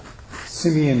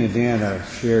Simeon and Anna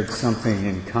shared something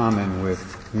in common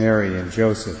with Mary and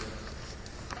Joseph,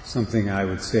 something I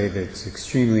would say that's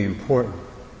extremely important.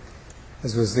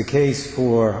 As was the case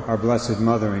for our Blessed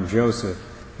Mother and Joseph,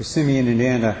 for Simeon and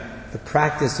Anna, the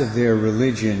practice of their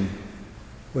religion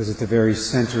was at the very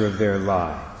center of their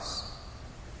lives.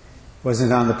 It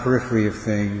wasn't on the periphery of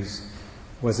things,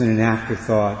 wasn't an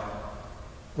afterthought,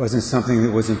 wasn't something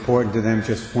that was important to them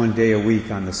just one day a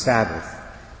week on the Sabbath.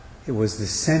 It was the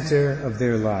center of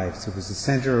their lives. It was the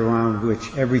center around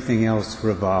which everything else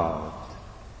revolved.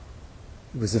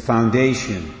 It was the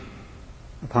foundation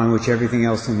upon which everything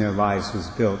else in their lives was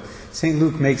built. St.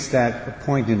 Luke makes that a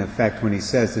point in effect when he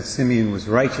says that Simeon was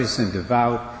righteous and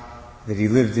devout, that he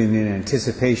lived in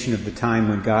anticipation of the time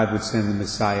when God would send the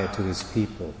Messiah to his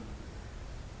people.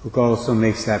 Luke also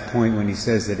makes that point when he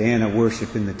says that Anna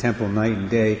worshiped in the temple night and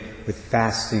day with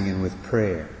fasting and with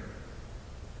prayer.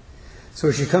 So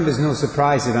it should come as no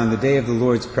surprise that on the day of the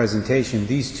Lord's presentation,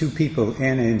 these two people,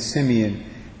 Anna and Simeon,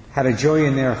 had a joy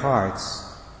in their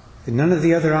hearts that none of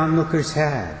the other onlookers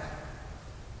had.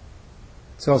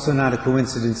 It's also not a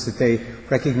coincidence that they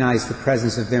recognized the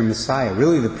presence of their Messiah,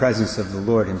 really the presence of the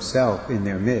Lord himself in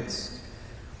their midst,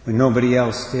 when nobody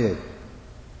else did.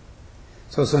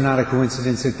 It's also not a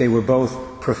coincidence that they were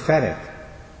both prophetic.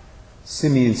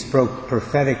 Simeon spoke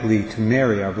prophetically to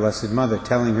Mary, our Blessed Mother,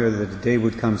 telling her that the day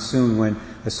would come soon when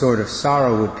a sort of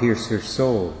sorrow would pierce her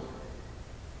soul.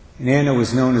 And Anna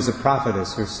was known as a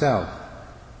prophetess herself.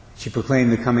 She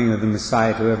proclaimed the coming of the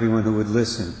Messiah to everyone who would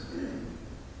listen.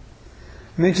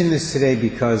 I mention this today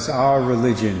because our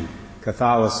religion,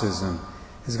 Catholicism,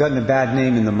 has gotten a bad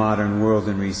name in the modern world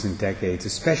in recent decades,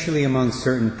 especially among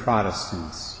certain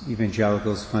Protestants,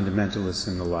 evangelicals, fundamentalists,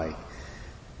 and the like.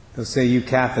 They'll say, you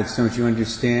Catholics, don't you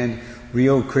understand?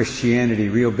 Real Christianity,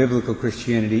 real biblical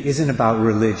Christianity isn't about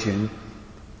religion.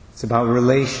 It's about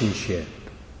relationship.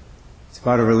 It's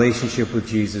about a relationship with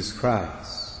Jesus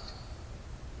Christ.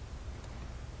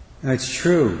 Now, it's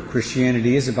true.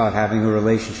 Christianity is about having a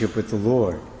relationship with the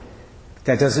Lord. But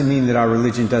that doesn't mean that our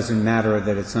religion doesn't matter or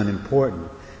that it's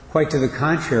unimportant. Quite to the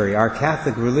contrary, our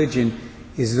Catholic religion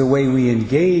is the way we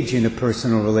engage in a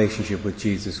personal relationship with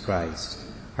Jesus Christ.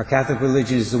 Our Catholic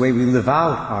religion is the way we live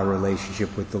out our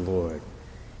relationship with the Lord.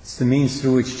 It's the means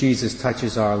through which Jesus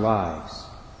touches our lives.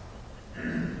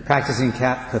 Practicing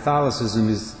Catholicism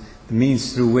is the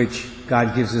means through which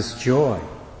God gives us joy,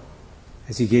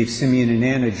 as he gave Simeon and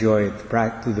Anna joy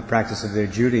through the practice of their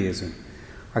Judaism.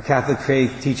 Our Catholic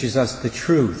faith teaches us the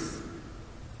truth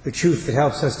that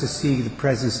helps us to see the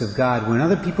presence of God when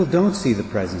other people don't see the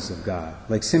presence of God,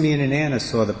 like Simeon and Anna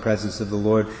saw the presence of the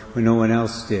Lord when no one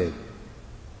else did.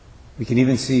 We can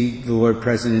even see the Lord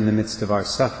present in the midst of our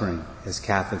suffering as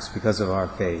Catholics because of our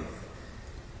faith.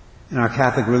 And our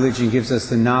Catholic religion gives us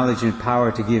the knowledge and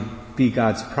power to be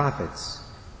God's prophets,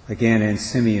 like Anna and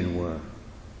Simeon were.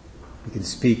 We can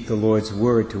speak the Lord's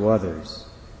word to others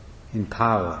in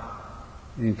power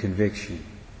and in conviction.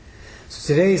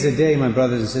 So today is a day, my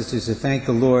brothers and sisters, to thank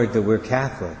the Lord that we're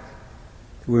Catholic,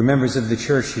 that we're members of the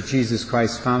church that Jesus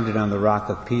Christ founded on the rock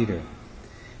of Peter,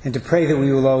 and to pray that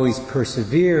we will always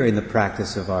persevere in the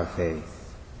practice of our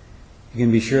faith. You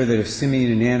can be sure that if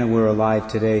Simeon and Anna were alive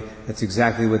today, that's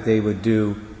exactly what they would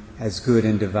do as good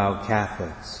and devout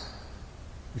Catholics,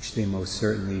 which they most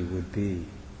certainly would be.